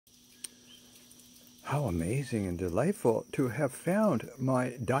How amazing and delightful to have found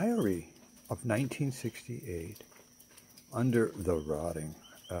my diary of 1968 under the rotting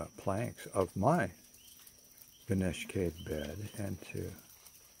planks of my Ganesh cave bed, and to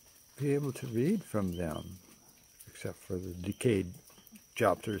be able to read from them, except for the decayed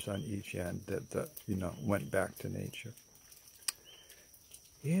chapters on each end that went back to nature.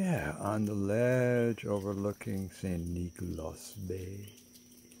 Yeah, on the ledge overlooking St. Nicholas Bay.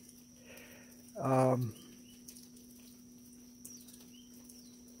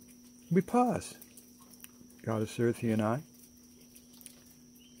 We pause, Goddess Earthy and I.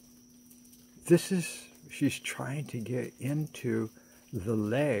 She's trying to get into the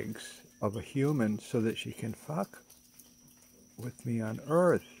legs of a human so that she can fuck with me on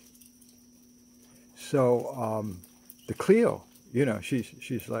Earth. So the Cleo,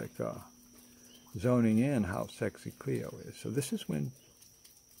 she's like zoning in how sexy Cleo is. So this is when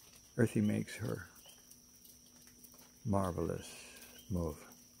Earthy makes her marvelous move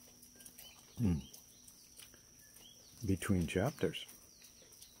between chapters.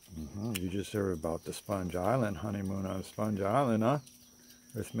 You just heard about the Sponge Island, honeymoon on Sponge Island, huh?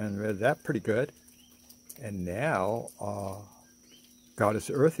 Earthmen read that pretty good. And now Goddess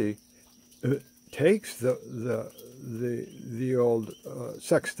Earthy takes the old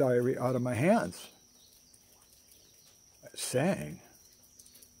sex diary out of my hands, saying,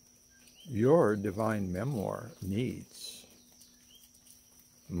 your divine memoir needs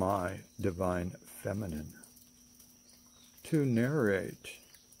my divine feminine to narrate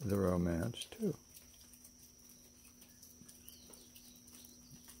the romance too.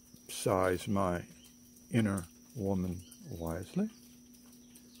 Sighs my inner woman wisely.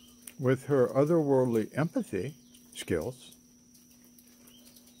 With her otherworldly empathy skills,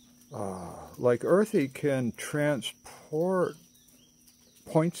 like Earthy can transport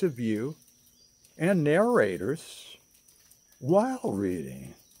points of view and narrators while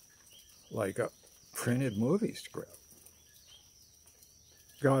reading, like a printed movie script.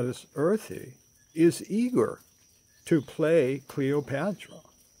 Goddess Earthy is eager to play Cleopatra.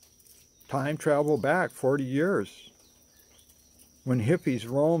 Time travel back 40 years when hippies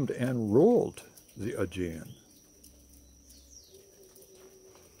roamed and ruled the Aegean.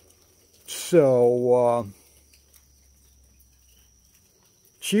 So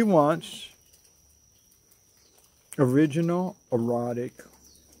she wants original, erotic,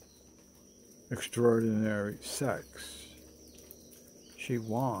 extraordinary sex. She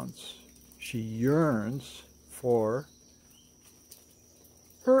yearns for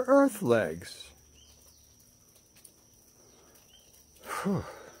her earth legs.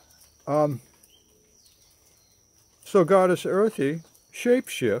 So Goddess Earthy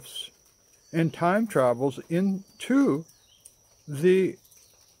shapeshifts and time travels into the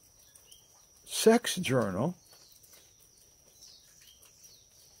sex journal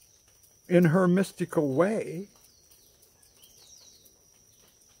in her mystical way.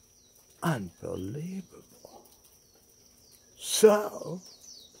 Unbelievable. So,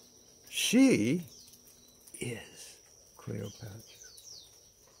 she is Cleopatra.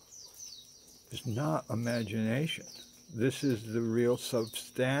 It's not imagination. This is the real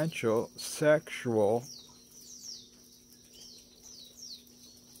substantial sexual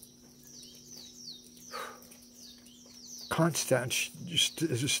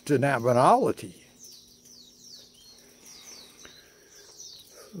constantinopolity.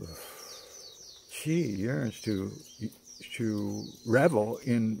 She yearns to revel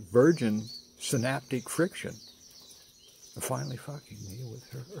in virgin synaptic friction, finally fucking me with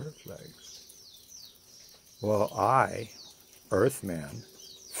her earth legs. Well, I, Earthman,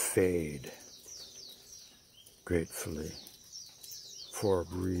 fade gratefully for a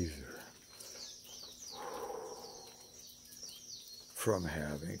breather from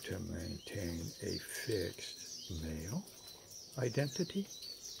having to maintain a fixed male identity.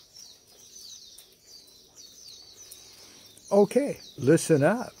 Okay, listen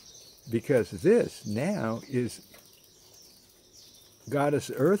up, because this now is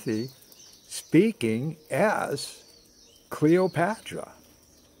Goddess Earthy speaking as Cleopatra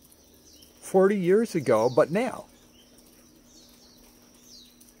 40 years ago, but now.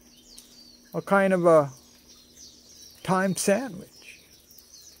 A kind of a time sandwich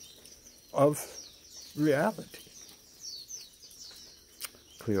of reality.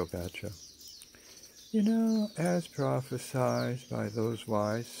 Cleopatra. As prophesied by those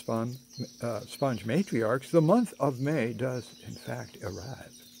wise sponge matriarchs, the month of May does, in fact,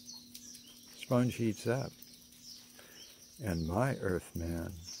 arrive. Sponge heats up, and my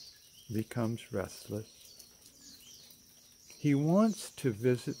Earthman becomes restless. He wants to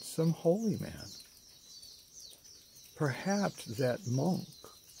visit some holy man perhaps that monk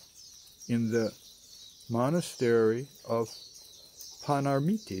in the monastery of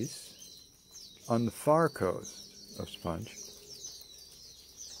Paronmitis on the far coast of Sponge.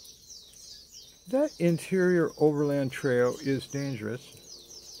 That interior overland trail is dangerous,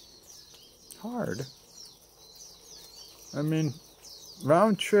 hard. I mean,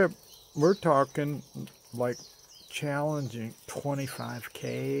 round trip, we're talking like challenging 25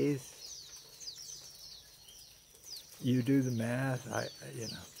 Ks. You do the math,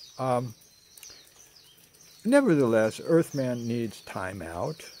 Nevertheless, Earthman needs time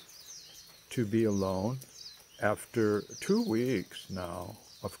out to be alone after 2 weeks now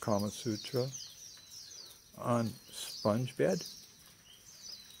of Kama Sutra on Sponge Bed,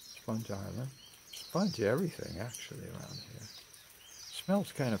 Sponge Island, Sponge everything actually around here.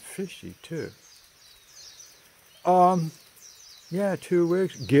 Smells kind of fishy too. Yeah, 2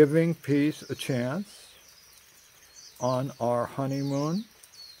 weeks, giving peace a chance on our honeymoon.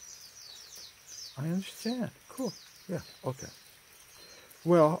 I understand. Cool. Yeah, okay.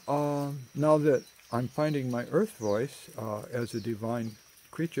 Well, now that I'm finding my earth voice as a divine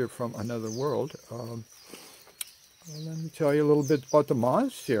creature from another world, let me tell you a little bit about the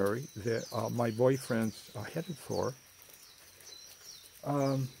monastery that my boyfriend's headed for.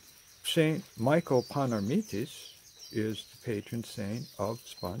 Saint Michael Paronmitis is the patron saint of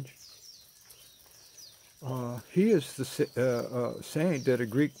Sponge. He is the saint that a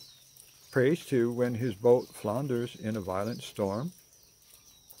Greek prays to when his boat flounders in a violent storm,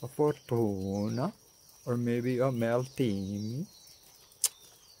 a fortuna, or maybe a meltimi,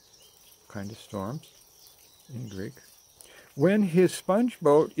 kind of storms in Greek, when his sponge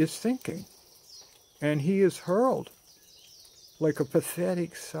boat is sinking and he is hurled like a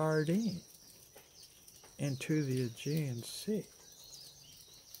pathetic sardine into the Aegean Sea.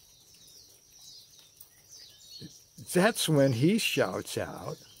 That's when he shouts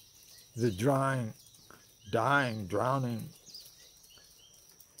out, the dying, drowning,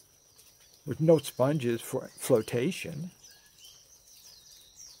 with no sponges for flotation.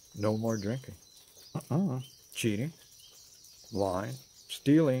 No more drinking. Cheating, lying,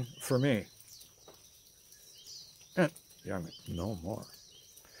 stealing for me. And no more.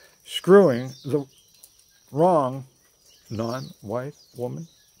 Screwing the wrong non-white woman.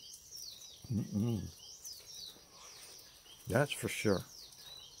 That's for sure.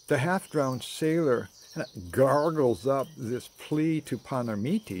 The half-drowned sailor gargles up this plea to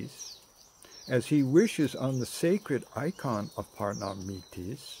Paronmitis as he wishes on the sacred icon of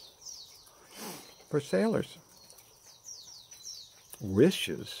Paronmitis for sailors.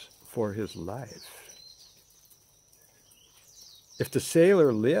 Wishes for his life. If the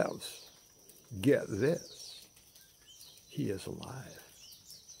sailor lives, get this, he is alive.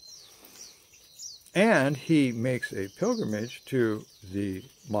 And he makes a pilgrimage to the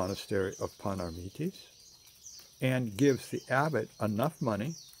monastery of Paronmitis and gives the abbot enough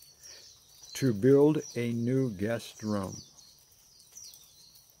money to build a new guest room.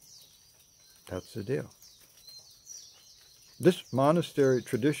 That's the deal. This monastery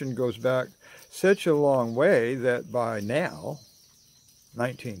tradition goes back such a long way that by now,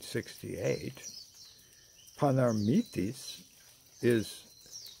 1968, Paronmitis is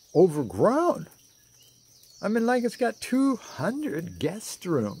overgrown. I mean, like it's got 200 guest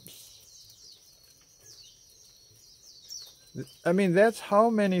rooms. I mean, that's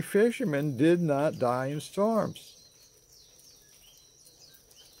how many fishermen did not die in storms.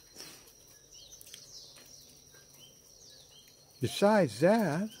 Besides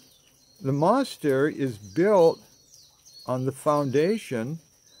that, the monastery is built on the foundation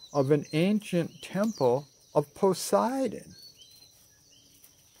of an ancient temple of Poseidon.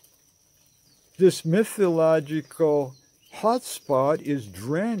 This mythological hotspot is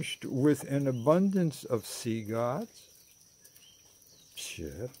drenched with an abundance of sea gods,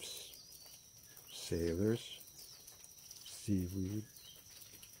 ships, sailors, seaweed,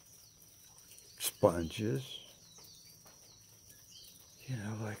 sponges. You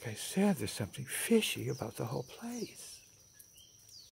know, like I said, there's something fishy about the whole place.